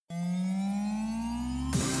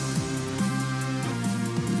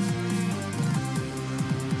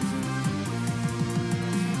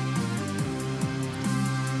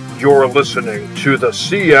You're listening to the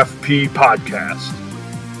CFP Podcast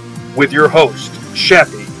with your host,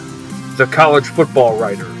 Chappie, the college football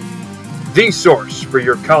writer, the source for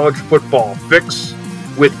your college football fix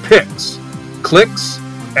with picks, clicks,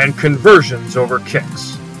 and conversions over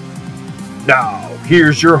kicks. Now,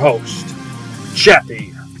 here's your host,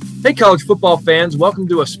 Chappie. Hey, college football fans. Welcome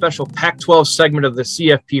to a special Pac-12 segment of the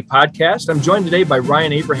CFP Podcast. I'm joined today by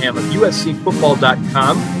Ryan Abraham of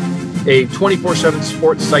USCFootball.com, a 24/7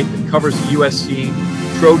 sports site that covers the USC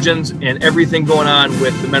Trojans and everything going on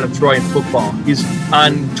with the men of Troy in football. He's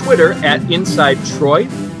on Twitter at Inside Troy,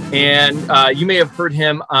 and you may have heard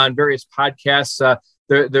him on various podcasts.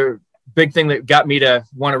 The big thing that got me to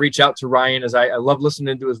want to reach out to Ryan is I love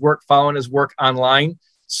listening to his work, following his work online.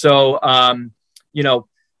 So,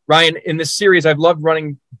 Ryan, in this series, I've loved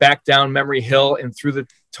running back down memory hill and through the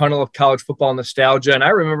tunnel of college football nostalgia. And I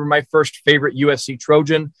remember my first favorite USC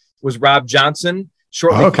Trojan was Rob Johnson,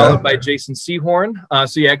 shortly followed by Jason Sehorn.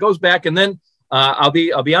 It goes back. And then I'll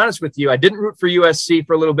be honest with you, I didn't root for USC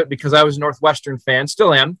for a little bit because I was a Northwestern fan,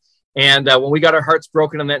 still am. And when we got our hearts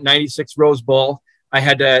broken in that 96 Rose Bowl, I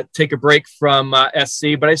had to take a break from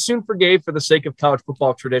SC, but I soon forgave for the sake of college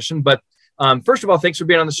football tradition. But first of all, thanks for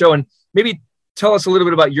being on the show. And maybe tell us a little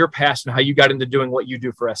bit about your past and how you got into doing what you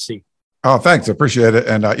do for SC. Oh, thanks. I appreciate it.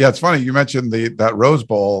 And it's funny. You mentioned that Rose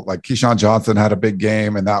Bowl, like Keyshawn Johnson had a big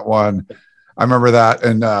game in that one. I remember that.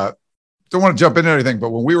 And don't want to jump into anything,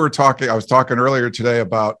 but when we were talking, I was talking earlier today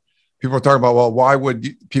about people were talking about, well, why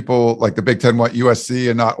would people like the Big Ten want USC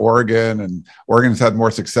and not Oregon? And Oregon's had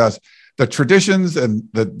more success. The traditions and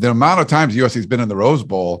the amount of times USC has been in the Rose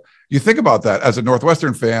Bowl, you think about that as a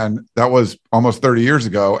Northwestern fan, that was almost 30 years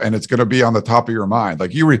ago, and it's going to be on the top of your mind.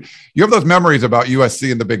 Like you have those memories about USC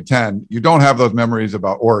in the Big Ten. You don't have those memories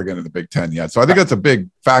about Oregon in the Big Ten yet. So I think that's a big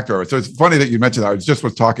factor. So it's funny that you mentioned that. I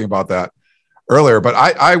was talking about that earlier, but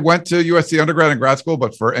I went to USC undergrad and grad school,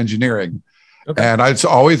 but for engineering. Okay. And I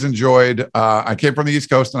always enjoyed, I came from the East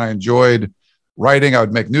Coast and I enjoyed writing. I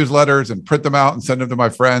would make newsletters and print them out and send them to my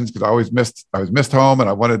friends because I was missed home and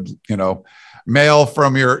I wanted, mail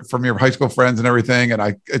from your high school friends and everything.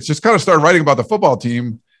 And it's just kind of started writing about the football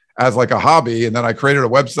team as like a hobby. And then I created a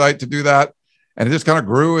website to do that. And it just kind of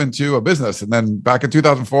grew into a business. And then back in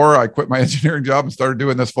 2004, I quit my engineering job and started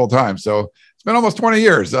doing this full time. So it's been almost 20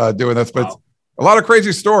 years doing this, but It's a lot of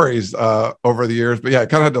crazy stories over the years. But yeah, I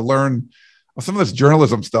kind of had to learn some of this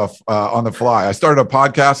journalism stuff on the fly. I started a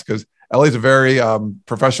podcast because LA's a very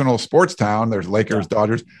professional sports town. There's Lakers,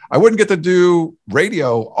 Dodgers. I wouldn't get to do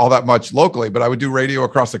radio all that much locally, but I would do radio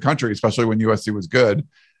across the country, especially when USC was good.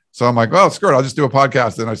 So I'm like, well, screw it. I'll just do a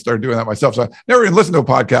podcast. And I started doing that myself. So I never even listened to a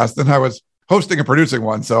podcast. Then I was hosting and producing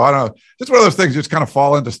one. So I don't know. Just one of those things, you just kind of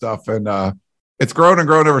fall into stuff. And it's grown and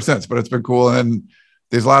grown ever since, but it's been cool. And then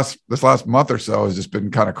this last month or so has just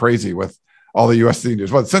been kind of crazy with all the USC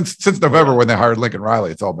news. Well, since November when they hired Lincoln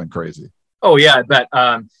Riley, it's all been crazy. Oh yeah, I bet.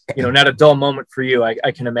 Not a dull moment for you.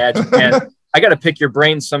 I can imagine. And I got to pick your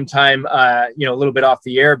brain sometime, a little bit off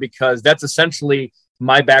the air because that's essentially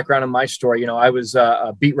my background and my story. I was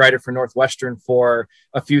a beat writer for Northwestern for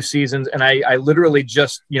a few seasons, and I literally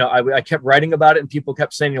just, I kept writing about it, and people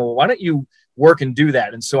kept saying, well, why don't you work and do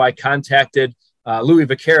that? And so I contacted Louis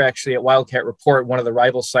Vaquer actually at Wildcat Report, one of the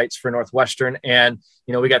rival sites for Northwestern. And,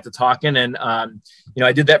 we got to talking and,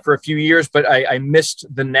 I did that for a few years, but I missed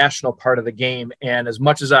the national part of the game. And as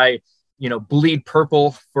much as I, bleed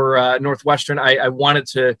purple for Northwestern, I wanted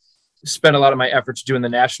to spend a lot of my efforts doing the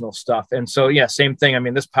national stuff. And so, yeah, same thing. I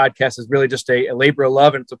mean, this podcast is really just a labor of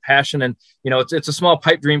love and it's a passion. And, it's a small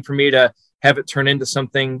pipe dream for me to have it turn into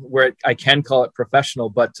something where I can call it professional.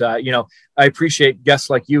 But, I appreciate guests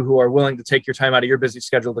like you who are willing to take your time out of your busy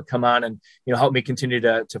schedule to come on and, help me continue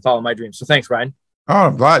to follow my dreams. So thanks, Ryan. Oh,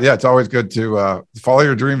 I'm glad. Yeah, it's always good to follow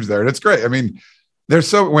your dreams there. And it's great. I mean,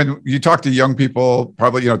 when you talk to young people,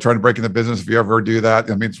 probably, trying to break in the business, if you ever do that,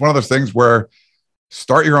 I mean, it's one of those things where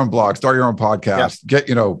start your own blog, start your own podcast,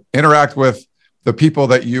 interact with the people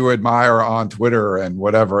that you admire on Twitter and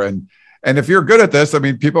whatever. And if you're good at this, I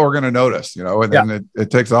mean, people are going to notice, and then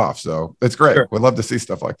it takes off. So it's great. Sure. We'd love to see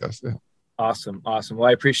stuff like this. Yeah. Awesome. Well,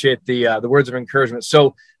 I appreciate the words of encouragement.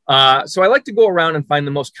 So I like to go around and find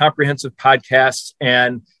the most comprehensive podcasts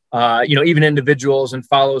and, even individuals and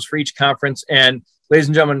follows for each conference. And ladies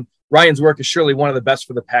and gentlemen, Ryan's work is surely one of the best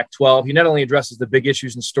for the Pac-12. He not only addresses the big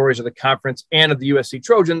issues and stories of the conference and of the USC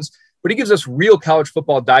Trojans, but he gives us real college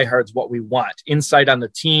football diehards what we want: insight on the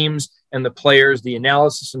teams and the players, the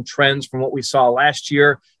analysis and trends from what we saw last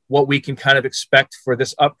year, what we can kind of expect for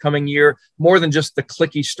this upcoming year, more than just the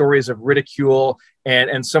clicky stories of ridicule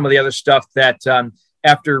and some of the other stuff that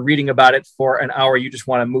after reading about it for an hour, you just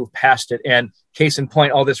want to move past it. And case in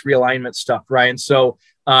point, all this realignment stuff, Ryan. So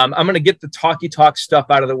I'm going to get the talk stuff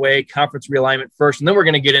out of the way, conference realignment first, and then we're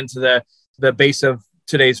going to get into the base of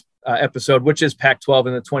today's episode, which is Pac-12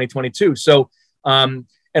 in the 2022. So, and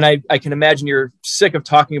I can imagine you're sick of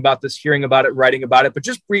talking about this, hearing about it, writing about it, but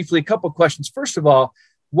just briefly, a couple of questions. First of all,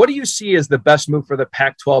 what do you see as the best move for the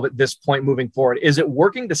Pac-12 at this point moving forward? Is it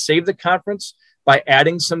working to save the conference by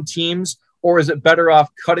adding some teams, or is it better off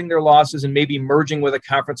cutting their losses and maybe merging with a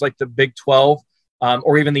conference like the Big 12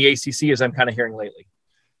 or even the ACC, as I'm kind of hearing lately?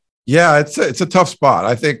 Yeah, it's a tough spot.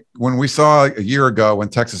 I think when we saw a year ago when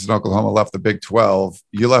Texas and Oklahoma left the Big 12,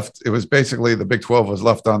 it was basically the Big 12 was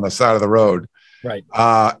left on the side of the road. Right.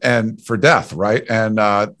 And for death. Right. And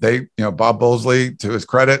they, Bob Bosley, to his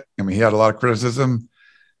credit, I mean, he had a lot of criticism,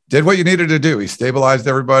 did what you needed to do. He stabilized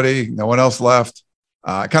everybody. No one else left.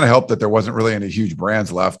 It kind of helped that there wasn't really any huge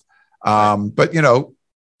brands left. But,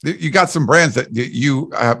 you got some brands that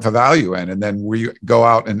you have a value in. And then we go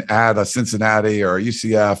out and add a Cincinnati or a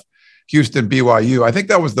UCF, Houston, BYU. I think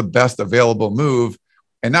that was the best available move.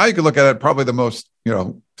 And now you can look at it, probably the most,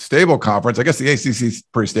 stable conference. I guess the ACC is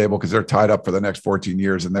pretty stable because they're tied up for the next 14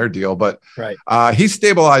 years in their deal. But he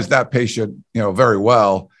stabilized that patient, very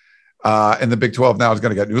well. And the Big 12 now is going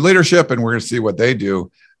to get new leadership, and we're going to see what they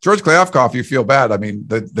do. George Kliavkoff, you feel bad. I mean,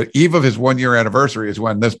 the eve of his 1-year anniversary is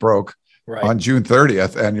when this broke on June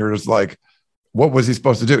 30th. And you're just like, what was he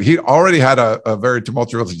supposed to do? He already had a very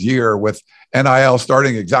tumultuous year with NIL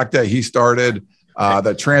starting exact day he started,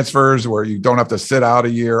 the transfers where you don't have to sit out a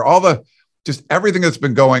year, just everything that's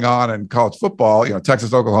been going on in college football,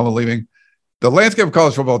 Texas, Oklahoma leaving. The landscape of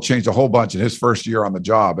college football changed a whole bunch in his first year on the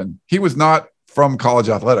job. And he was not from college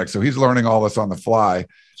athletics, so he's learning all this on the fly.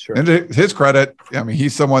 Sure. And to his credit, I mean,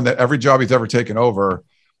 he's someone that every job he's ever taken over,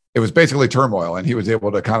 it was basically turmoil, and he was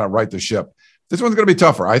able to kind of right the ship. This one's going to be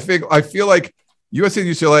tougher. I feel like USC and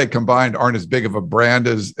UCLA combined aren't as big of a brand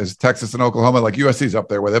as Texas and Oklahoma. Like USC's up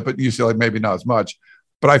there with it, but UCLA maybe not as much.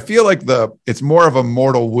 But I feel like it's more of a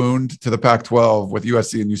mortal wound to the Pac-12 with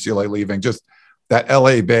USC and UCLA leaving. Just that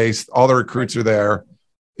LA based, all the recruits are there.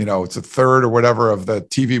 It's a third or whatever of the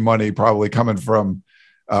TV money probably coming from,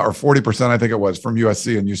 or 40%, I think it was, from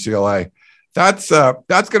USC and UCLA. That's going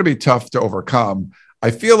to be tough to overcome.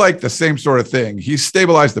 I feel like the same sort of thing. He's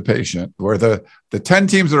stabilized the patient where the 10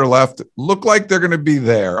 teams that are left look like they're going to be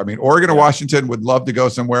there. I mean, Oregon and Washington would love to go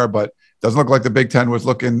somewhere, but it doesn't look like the Big 10 was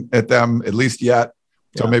looking at them at least yet.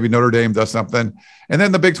 So maybe Notre Dame does something. And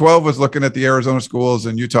then the Big 12 was looking at the Arizona schools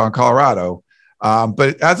in Utah and Colorado.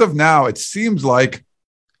 But as of now, it seems like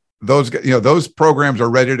those programs are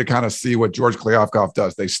ready to kind of see what George Kliavkoff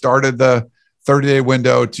does. They started the 30-day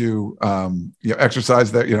window to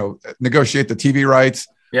exercise that, negotiate the TV rights.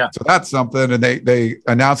 Yeah. So that's something. And they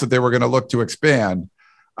announced that they were going to look to expand.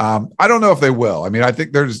 I don't know if they will. I mean, I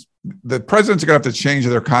think the presidents are going to have to change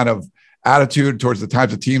their kind of attitude towards the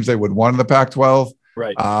types of teams they would want in the Pac-12.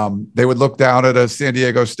 Right. They would look down at a San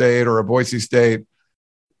Diego State or a Boise State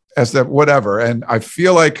as whatever. And I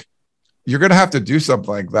feel like you're going to have to do something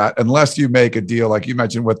like that unless you make a deal like you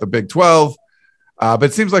mentioned with the Big 12. But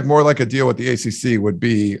it seems like more like a deal with the ACC would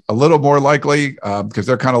be a little more likely because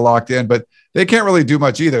they're kind of locked in, but they can't really do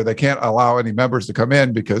much either. They can't allow any members to come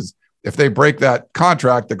in because if they break that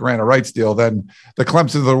contract, the grant of rights deal, then the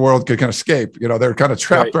Clemson of the world could kind of escape. They're kind of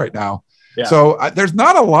trapped right now. Yeah. So there's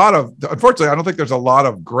not a lot of, unfortunately, I don't think there's a lot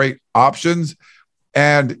of great options.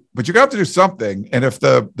 But you're going to have to do something. And if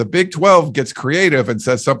the Big 12 gets creative and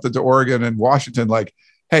says something to Oregon and Washington, like,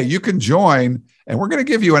 hey, you can join and we're going to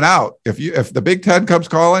give you an out. If the Big 10 comes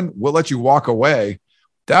calling, we'll let you walk away.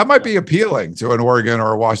 That might be appealing to an Oregon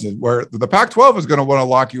or a Washington, where the Pac-12 is going to want to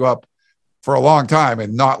lock you up for a long time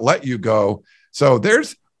and not let you go. So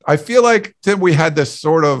I feel like, Tim, we had this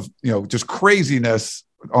sort of, just craziness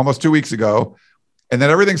almost 2 weeks ago, and then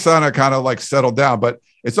everything's kind of like settled down. But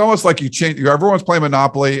it's almost like everyone's playing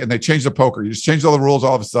Monopoly and they change the poker. You just change all the rules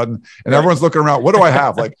all of a sudden, and everyone's looking around. What do I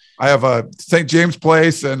have? Like I have a St. James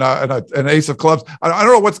Place and an ace of clubs. I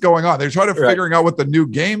don't know what's going on. They're trying to figuring out what the new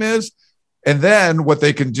game is. And then what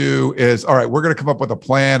they can do is, all right, we're going to come up with a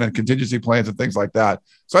plan and contingency plans and things like that.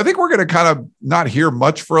 So I think we're going to kind of not hear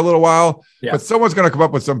much for a little while, but someone's going to come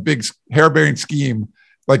up with some big harebrained scheme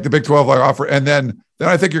like the Big 12 offer. And then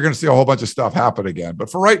I think you're going to see a whole bunch of stuff happen again.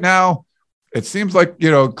 But for right now, it seems like,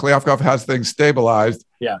 Kliavkoff has things stabilized.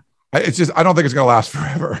 Yeah. It's just, I don't think it's going to last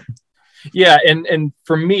forever. Yeah. And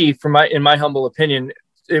for me, in my humble opinion,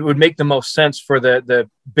 it would make the most sense for the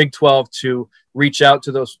Big 12 to reach out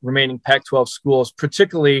to those remaining Pac-12 schools,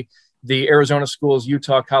 particularly the Arizona schools,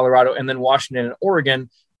 Utah, Colorado, and then Washington and Oregon,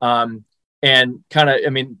 And kind of, I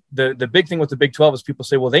mean, the big thing with the Big 12 is people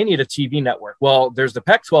say, well, they need a TV network. Well, there's the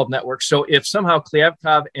Pac-12 network. So if somehow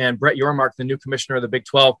Kliavkoff and Brett Yormark, the new commissioner of the Big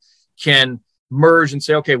 12, can merge and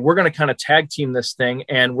say, okay, we're going to kind of tag team this thing,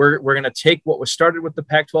 and we're going to take what was started with the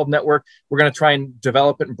Pac-12 network, we're going to try and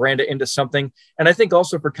develop it and brand it into something. And I think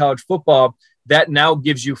also for college football, that now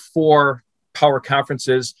gives you 4 power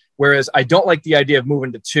conferences, whereas I don't like the idea of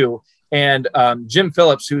moving to 2. And Jim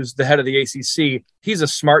Phillips, who's the head of the ACC, he's a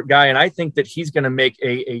smart guy, and I think that he's going to make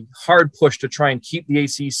a hard push to try and keep the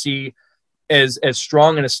ACC as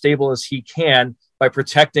strong and as stable as he can by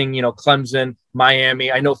protecting, Clemson,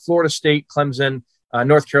 Miami. I know Florida State, Clemson,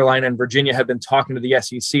 North Carolina, and Virginia have been talking to the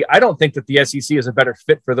SEC. I don't think that the SEC is a better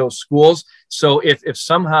fit for those schools. So if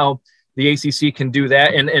somehow the ACC can do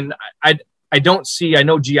that, and I don't see, I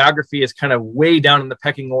know geography is kind of way down in the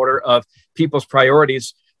pecking order of people's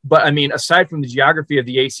priorities. But I mean, aside from the geography of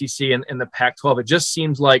the ACC and the Pac-12, it just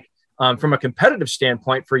seems like from a competitive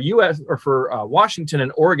standpoint for US or for Washington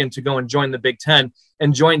and Oregon to go and join the Big Ten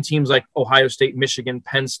and join teams like Ohio State, Michigan,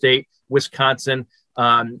 Penn State, Wisconsin,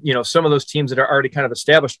 some of those teams that are already kind of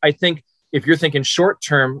established. I think if you're thinking short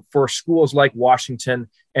term for schools like Washington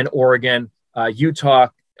and Oregon, Utah,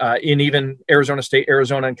 and even Arizona State,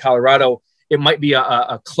 Arizona, and Colorado, it might be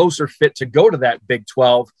a closer fit to go to that Big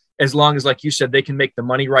 12. As long as, like you said, they can make the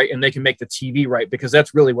money right and they can make the TV right, because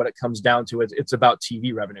that's really what it comes down to. It's about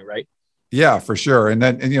TV revenue, right? Yeah, for sure. And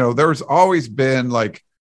there's always been like,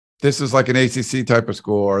 this is like an ACC type of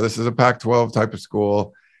school, or this is a Pac-12 type of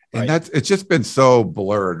school. And it's just been so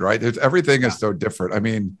blurred, right? Everything is so different. I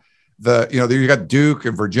mean, you got Duke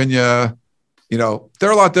and Virginia,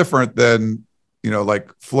 they're a lot different than,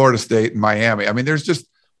 like Florida State and Miami. I mean, I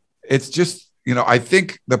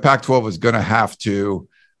think the Pac-12 is going to have to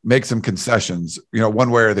make some concessions, one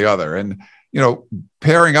way or the other. And,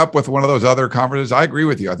 pairing up with one of those other conferences, I agree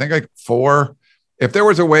with you. I think like 4, if there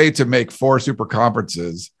was a way to make 4 super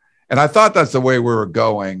conferences, and I thought that's the way we were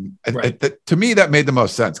going, to me, that made the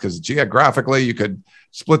most sense, because geographically you could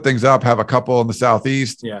split things up, have a couple in the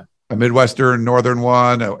Southeast, a Midwestern, Northern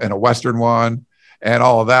one, and a Western one, and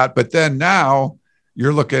all of that. But then now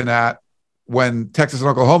you're looking at when Texas and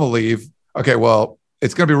Oklahoma leave, okay, well,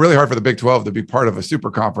 it's going to be really hard for the Big 12 to be part of a super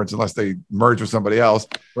conference unless they merge with somebody else.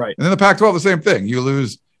 Right. And then the Pac-12, the same thing. You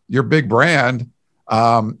lose your big brand.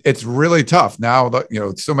 It's really tough now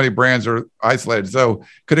that, so many brands are isolated. So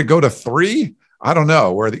could it go to 3? I don't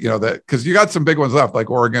know where, because you got some big ones left, like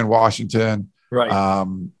Oregon, Washington, right.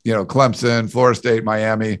 Clemson, Florida State,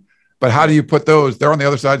 Miami. But how do you put those? They're on the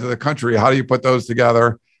other sides of the country. How do you put those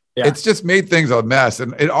together? Yeah. It's just made things a mess.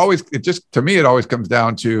 And to me, it always comes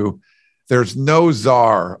down to, there's no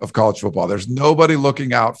czar of college football. There's nobody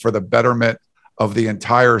looking out for the betterment of the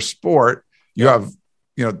entire sport. You have,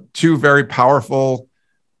 2 very powerful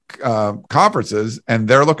conferences, and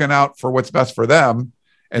they're looking out for what's best for them.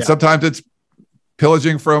 And sometimes it's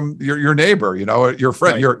pillaging from your neighbor, your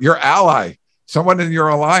friend, your ally, someone in your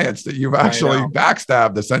alliance that you've actually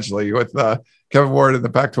backstabbed essentially with Kevin Ward in the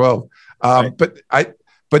Pac-12.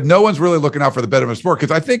 But no one's really looking out for the betterment of sport,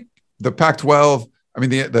 because I think the Pac-12, I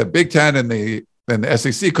mean, the Big Ten and the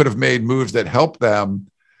SEC could have made moves that helped them,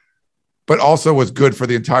 but also was good for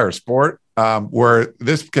the entire sport. Where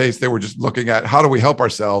this case, they were just looking at how do we help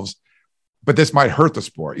ourselves, but this might hurt the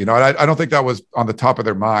sport. And I don't think that was on the top of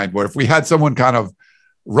their mind. Where if we had someone kind of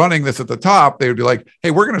running this at the top, they would be like,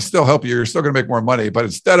 "Hey, we're going to still help you. You're still going to make more money, but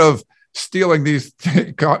instead of stealing these,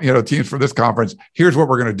 teams from this conference, here's what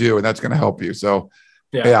we're going to do, and that's going to help you." So,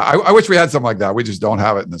 I wish we had something like that. We just don't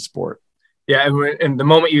have it in the sport. Yeah, and the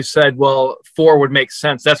moment you said, well, 4 would make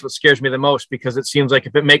sense, that's what scares me the most, because it seems like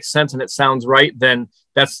if it makes sense and it sounds right, then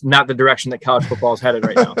that's not the direction that college football is headed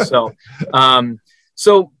right now.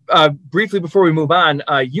 So, briefly before we move on,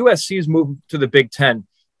 USC's move to the Big Ten.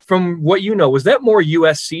 From what you know, was that more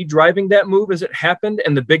USC driving that move as it happened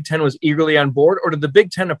and the Big Ten was eagerly on board, or did the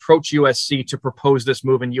Big Ten approach USC to propose this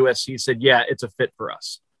move and USC said, yeah, it's a fit for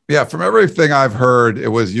us? Yeah, from everything I've heard, it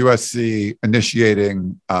was USC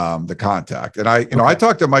initiating the contact. And I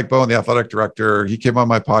talked to Mike Bowen, the athletic director. He came on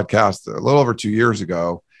my podcast a little over 2 years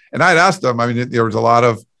ago. And I had asked him, there was a lot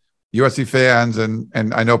of USC fans and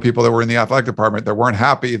I know people that were in the athletic department that weren't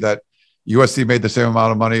happy that USC made the same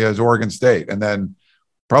amount of money as Oregon State. And then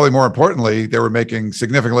probably more importantly, they were making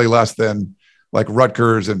significantly less than like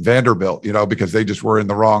Rutgers and Vanderbilt, because they just were in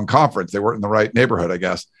the wrong conference. They weren't in the right neighborhood, I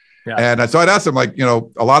guess. Yeah. And so I'd ask them,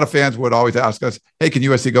 a lot of fans would always ask us, hey, can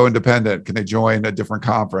USC go independent? Can they join a different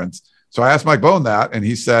conference? So I asked Mike Bowen that, and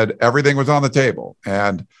he said everything was on the table.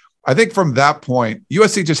 And I think from that point,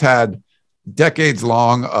 USC just had decades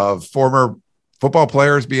long of former football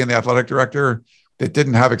players being the athletic director, that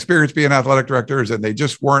didn't have experience being athletic directors, and they were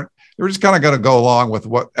just kind of going to go along with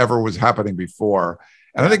whatever was happening before.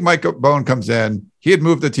 And I think Mike Bohn comes in. He had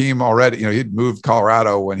moved the team already. He'd moved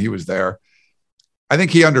Colorado when he was there. I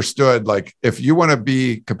think he understood, like, if you want to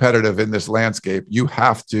be competitive in this landscape, you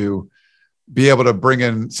have to be able to bring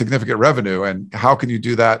in significant revenue. And how can you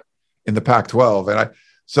do that in the Pac-12?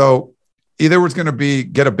 So either was going to be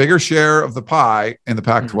get a bigger share of the pie in the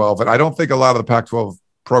Pac-12. And I don't think a lot of the Pac-12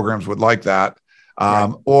 programs would like that,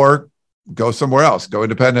 or go somewhere else, go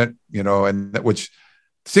independent, and which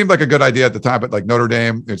seemed like a good idea at the time, but like Notre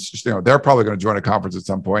Dame, it's just, they're probably going to join a conference at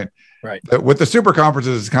some point. Right. With the super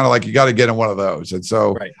conferences, it's kind of like, you got to get in one of those. And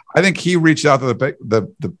so I think he reached out to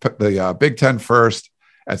the Big Ten first.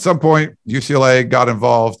 At some point, UCLA got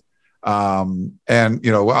involved. And,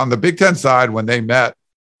 on the Big Ten side, when they met,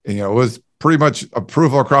 it was pretty much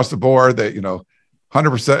approval across the board that,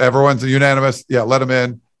 100%, everyone's unanimous. Yeah, let them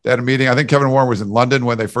in. They had a meeting. I think Kevin Warren was in London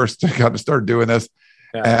when they first got to start doing this.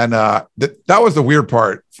 Yeah. And that was the weird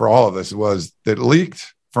part for all of this, was that it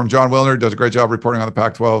leaked from John Wilner, does a great job reporting on the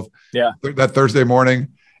Pac-12 that Thursday morning.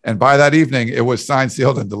 And by that evening, it was signed,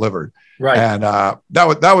 sealed, and delivered. Right. And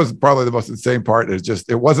that was probably the most insane part.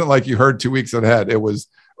 It wasn't like you heard 2 weeks ahead. It was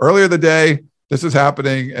earlier the day, this is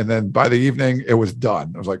happening. And then by the evening, it was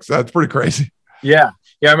done. I was like, so that's pretty crazy. Yeah.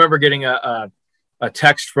 Yeah. I remember getting a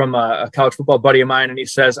text from a college football buddy of mine, and he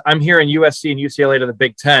says, I'm hearing USC and UCLA to the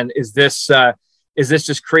Big Ten. Is this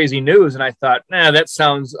just crazy news? And I thought, that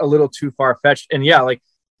sounds a little too far-fetched. And yeah, like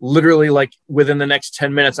literally like within the next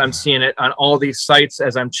 10 minutes, I'm seeing it on all these sites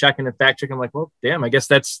as I'm checking and fact checking. I'm like, well, damn, I guess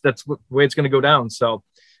that's the way it's going to go down. So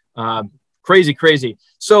crazy.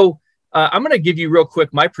 So I'm going to give you real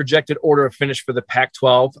quick my projected order of finish for the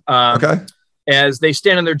Pac-12. Okay. As they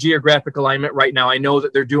stand in their geographic alignment right now. I know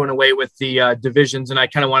that they're doing away with the divisions, and I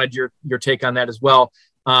kind of wanted your take on that as well.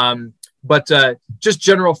 But just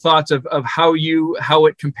general thoughts of how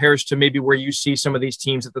it compares to maybe where you see some of these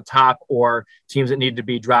teams at the top, or teams that need to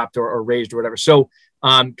be dropped or raised or whatever. So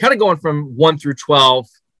kind of going from 1 through 12,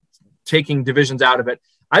 taking divisions out of it.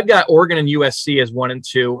 I've got Oregon and USC as 1 and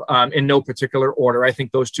 2 in no particular order. I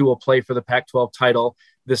think those two will play for the Pac-12 title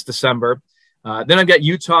this December. Then I've got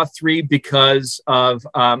Utah 3 because of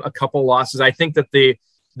a couple losses. I think that the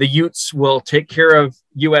Utes will take care of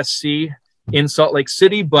USC in Salt Lake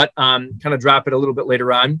City, but kind of drop it a little bit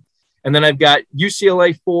later on. And then I've got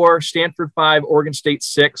UCLA 4, Stanford 5, Oregon State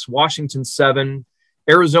 6, Washington 7,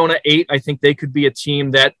 Arizona 8. I think they could be a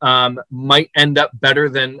team that might end up better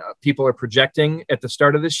than people are projecting at the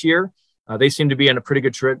start of this year. They seem to be in a pretty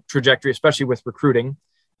good trajectory, especially with recruiting.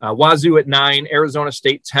 Wazoo at 9, Arizona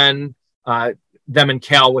State 10, them and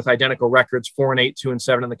Cal with identical records, 4 and 8, 2 and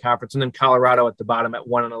 7 in the conference. And then Colorado at the bottom at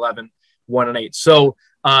 1 and 11, 1 and 8. So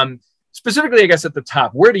specifically, I guess at the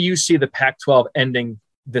top, where do you see the Pac-12 ending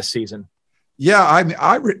this season? Yeah,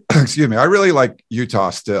 I really like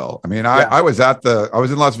Utah still. I mean, I was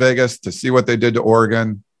in Las Vegas to see what they did to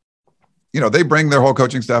Oregon. They bring their whole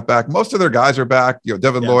coaching staff back. Most of their guys are back.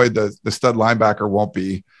 Devin Lloyd, the stud linebacker, won't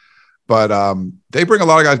be. But they bring a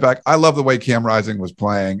lot of guys back. I love the way Cam Rising was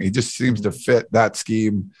playing. He just seems to fit that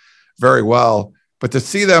scheme very well. But to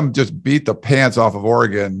see them just beat the pants off of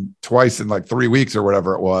Oregon twice in like 3 weeks or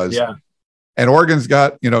whatever it was. Yeah. And Oregon's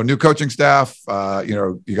got, new coaching staff.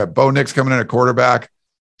 You got Bo Nix coming in at quarterback.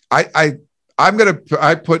 I'm going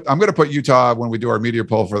to put Utah, when we do our media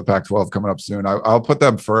poll for the Pac-12 coming up soon, I'll put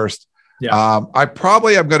them first. Yeah. I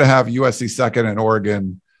probably am going to have USC second and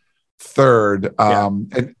Oregon third.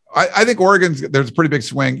 And I think there's a pretty big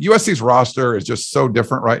swing. USC's roster is just so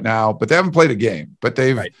different right now, but they haven't played a game. But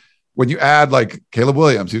when you add like Caleb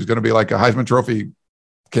Williams, who's going to be like a Heisman Trophy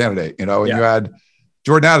candidate, and you add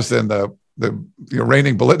Jordan Addison, the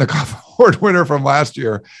reigning Biletnikoff Award winner from last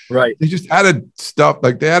year. Right. They just added stuff.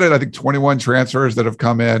 Like they added, I think, 21 transfers that have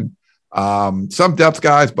come in. Some depth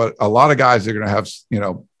guys, but a lot of guys are going to have,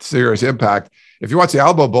 serious impact. If you watch the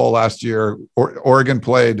Alamo Bowl last year, Oregon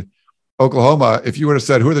played Oklahoma. If you would have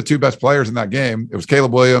said who are the two best players in that game, it was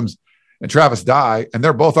Caleb Williams and Travis Dye, and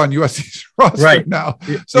they're both on USC's roster now.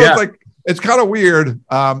 So it's kind of weird.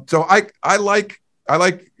 So I like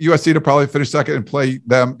USC to probably finish second and play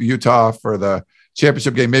Utah for the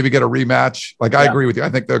championship game. Maybe get a rematch. I agree with you. I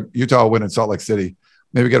think the Utah will win in Salt Lake City.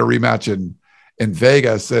 Maybe get a rematch in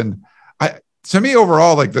Vegas. And to me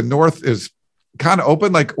overall, like the North is kind of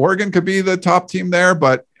open. Like Oregon could be the top team there,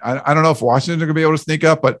 but I don't know if Washington's going to be able to sneak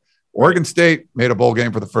up. But Oregon State made a bowl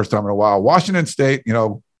game for the first time in a while. Washington State,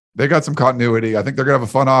 they got some continuity. I think they're going to have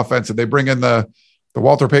a fun offense, and they bring in the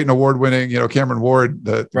Walter Payton Award winning, Cameron Ward,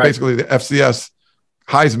 basically the FCS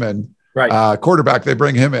Heisman quarterback. They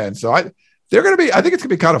bring him in. So they're going to be, I think it's going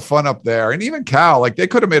to be kind of fun up there. And even Cal, like they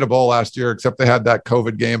could have made a bowl last year, except they had that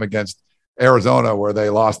COVID game against Arizona where they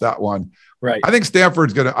lost that one. Right. I think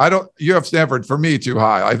Stanford's going to, you have Stanford for me too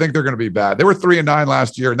high. I think they're going to be bad. They were 3-9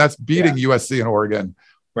 last year, and that's beating USC and Oregon.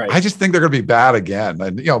 Right. I just think they're going to be bad again.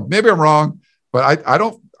 And, maybe I'm wrong, but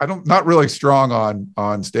I'm not really strong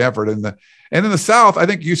on Stanford. And in the South, I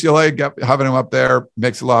think UCLA having them up there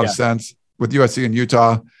makes a lot of sense with USC and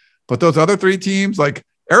Utah. But those other three teams, like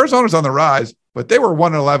Arizona's on the rise, but they were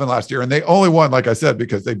 1-11 last year, and they only won, like I said,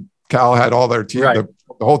 because Cal had all their team. Right.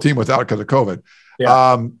 The whole team was out because of COVID.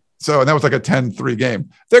 Yeah. And that was like a 10-3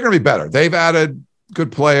 game. They're going to be better. They've added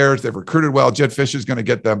good players. They've recruited well. Jed Fish is going to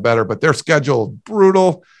get them better, but their schedule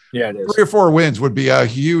brutal. Yeah, it is. 3 or 4 wins would be a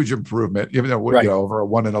huge improvement, even though over a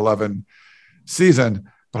 1-11 season.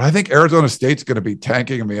 But I think Arizona State's going to be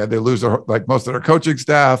tanking. I mean, they lose like most of their coaching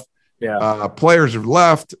staff. Yeah, players are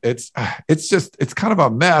left. It's kind of a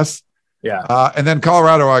mess. Yeah. And then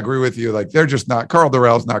Colorado, I agree with you. Like they're just not. Karl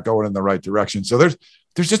Dorrell's not going in the right direction. So there's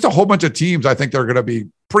just a whole bunch of teams I think they're going to be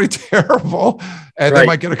pretty terrible, and they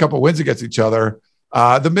might get a couple wins against each other.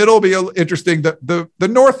 The middle will be interesting. The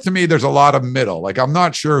North, to me, there's a lot of middle. Like I'm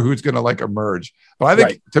not sure who's going to like emerge, but I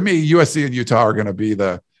think to me, USC and Utah are going to be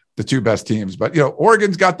the 2 best teams. But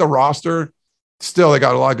Oregon's got the roster. Still, they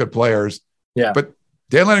got a lot of good players. Yeah. But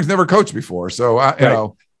Dan Lanning's never coached before,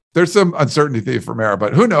 so there's some uncertainty from there.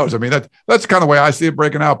 But who knows? I mean, that's kind of the way I see it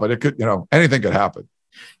breaking out. But it could, anything could happen.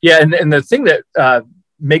 Yeah, and the thing that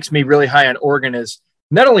makes me really high on Oregon is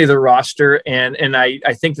not only the roster, and I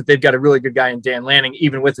think that they've got a really good guy in Dan Lanning,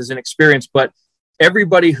 even with his inexperience, but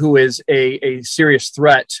everybody who is a serious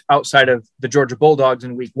threat outside of the Georgia Bulldogs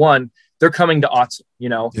in week 1, they're coming to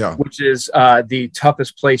Autzen, which is the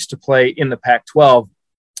toughest place to play in the Pac-12,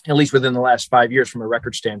 at least within the last 5 years from a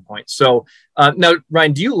record standpoint. So now,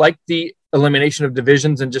 Ryan, do you like the elimination of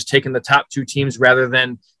divisions and just taking the top 2 teams rather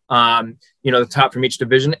than, the top from each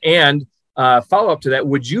division? And follow up to that,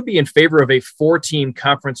 would you be in favor of a 4-team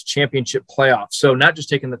conference championship playoff? So not just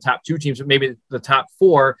taking the top 2 teams, but maybe the top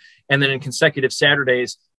 4, and then in consecutive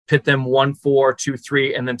Saturdays, pit them 1-4,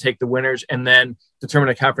 2-3, and then take the winners and then determine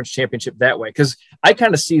a conference championship that way. Because I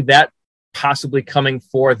kind of see that possibly coming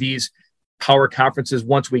for these power conferences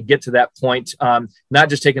once we get to that point, not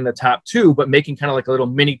just taking the top 2, but making kind of like a little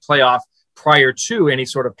mini playoff prior to any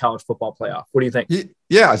sort of college football playoff. What do you think?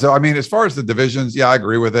 Yeah. So, I mean, as far as the divisions, I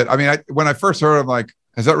agree with it. I mean, when I first heard, I'm like,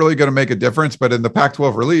 is that really going to make a difference? But in the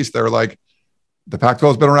Pac-12 release, they were like, the Pac-12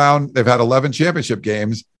 has been around. They've had 11 championship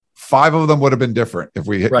games. 5 of them would have been different if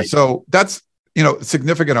we hit. Right. So that's, a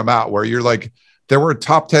significant amount where you're like, there were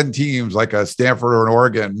top 10 teams like a Stanford or an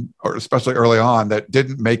Oregon, or especially early on, that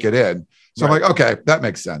didn't make it in. So I'm like, okay, that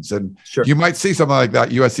makes sense. And you might see something like that,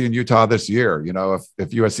 USC and Utah this year.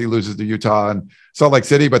 If USC loses to Utah and Salt Lake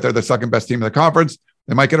City, but they're the second best team in the conference,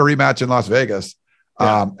 they might get a rematch in Las Vegas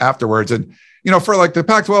afterwards. And, for like the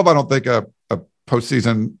Pac-12, I don't think a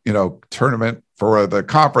postseason, tournament for the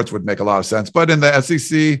conference would make a lot of sense. But in the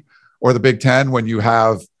SEC or the Big Ten, when you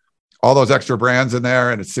have all those extra brands in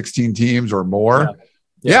there and it's 16 teams or more,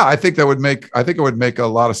 I think it would make a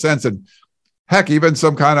lot of sense. And heck, even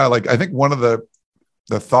some kind of like, I think one of the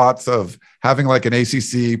thoughts of having like an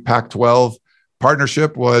ACC Pac-12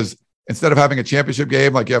 partnership was, instead of having a championship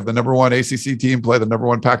game, like you have the number 1 ACC team play the number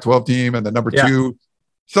 1 Pac-12 team and the number 2,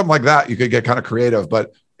 something like that. You could get kind of creative.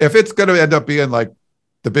 But if it's going to end up being like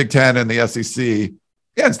the Big Ten and the SEC,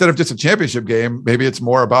 instead of just a championship game, maybe it's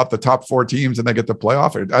more about the top 4 teams and they get the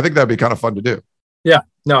playoff. I think that'd be kind of fun to do. Yeah,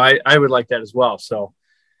 no, I would like that as well. So,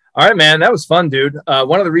 all right, man, that was fun, dude.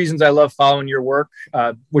 One of the reasons I love following your work,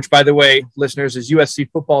 which, by the way, listeners, is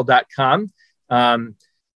uscfootball.com.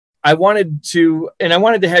 I wanted to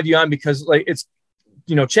have you on because, like, it's,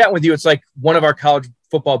 chatting with you, it's like one of our college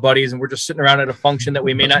football buddies, and we're just sitting around at a function that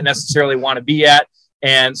we may not necessarily want to be at.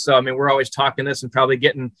 And so, I mean, we're always talking this and probably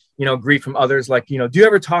getting, grief from others. Like, do you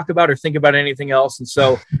ever talk about or think about anything else? And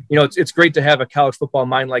so, it's great to have a college football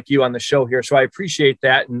mind like you on the show here. So I appreciate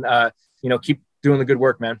that. And, keep doing the good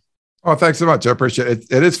work, man. Oh, thanks so much. I appreciate it.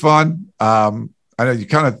 It is fun. I know you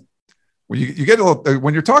kind of, when you get a little,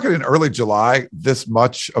 when you're talking in early July, this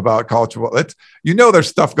much about college football, there's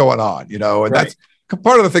stuff going on, and that's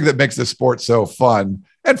part of the thing that makes this sport so fun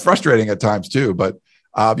and frustrating at times too. But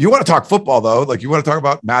you want to talk football though, like you want to talk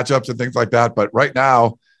about matchups and things like that. But right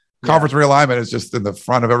now, conference realignment is just in the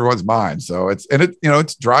front of everyone's mind. So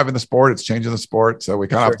it's driving the sport, it's changing the sport. So we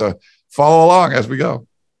kind of have to follow along as we go.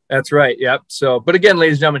 That's right. Yep. So, but again,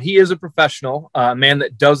 ladies and gentlemen, he is a professional, man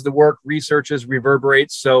that does the work, researches,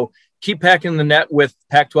 reverberates. So keep packing the net with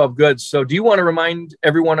Pac-12 goods. So do you want to remind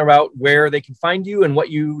everyone about where they can find you and what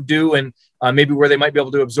you do, and maybe where they might be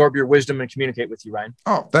able to absorb your wisdom and communicate with you, Ryan?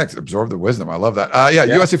 Oh, thanks. Absorb the wisdom. I love that.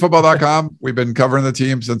 USCfootball.com. We've been covering the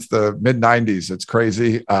team since the mid-90s. It's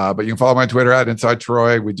crazy. But you can follow me on Twitter at Inside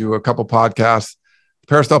Troy. We do a couple podcasts. The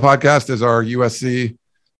Peristyle podcast is our USC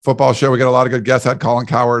football show. We got a lot of good guests. I had Colin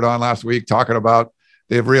Cowherd on last week talking about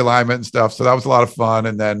the realignment and stuff. So that was a lot of fun.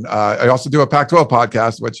 And then I also do a Pac-12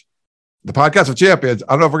 podcast, which the Podcast of Champions.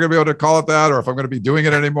 I don't know if we're going to be able to call it that or if I'm going to be doing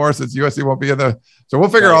it anymore since USC won't be in the. So we'll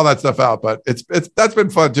figure all that stuff out. But that's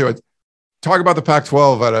been fun too. It's talking about the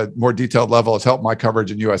Pac-12 at a more detailed level. It's helped my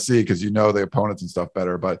coverage in USC because you know the opponents and stuff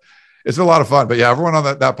better. But it's been a lot of fun. But yeah, everyone on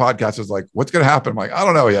that podcast is like, "What's going to happen?" I'm like, I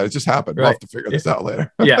don't know yet. It just happened. We'll have to figure this out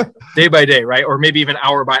later. Yeah, day by day, right? Or maybe even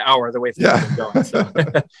hour by hour, the way things have been going. So.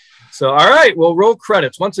 So, all right, well, roll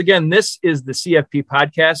credits. Once again, this is the CFP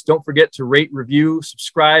podcast. Don't forget to rate, review,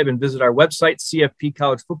 subscribe, and visit our website,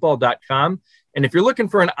 cfpcollegefootball.com. And if you're looking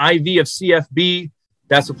for an IV of CFB,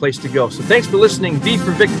 that's the place to go. So thanks for listening. V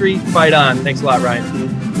for victory. Fight on. Thanks a lot, Ryan.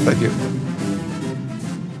 Thank you.